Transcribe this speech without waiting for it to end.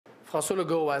François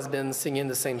Legault has been singing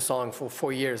the same song for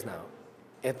 4 years now.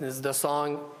 It is the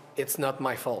song, "It's Not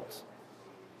My Fault."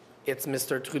 It's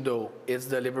Mr. Trudeau, it's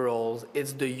the Liberals,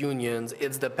 it's the unions,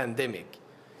 it's the pandemic.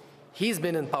 He's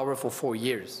been in power for 4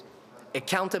 years.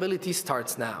 Accountability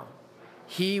starts now.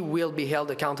 He will be held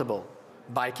accountable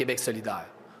by Québec solidaire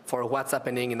for what's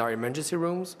happening in our emergency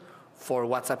rooms, for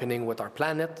what's happening with our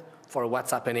planet, for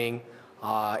what's happening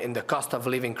in the cost of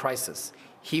living crisis.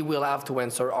 He will have to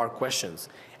answer our questions,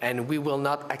 and we will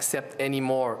not accept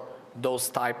anymore those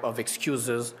type of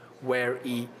excuses where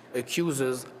he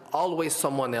accuses always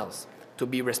someone else to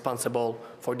be responsible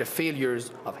for the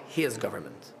failures of his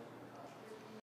government.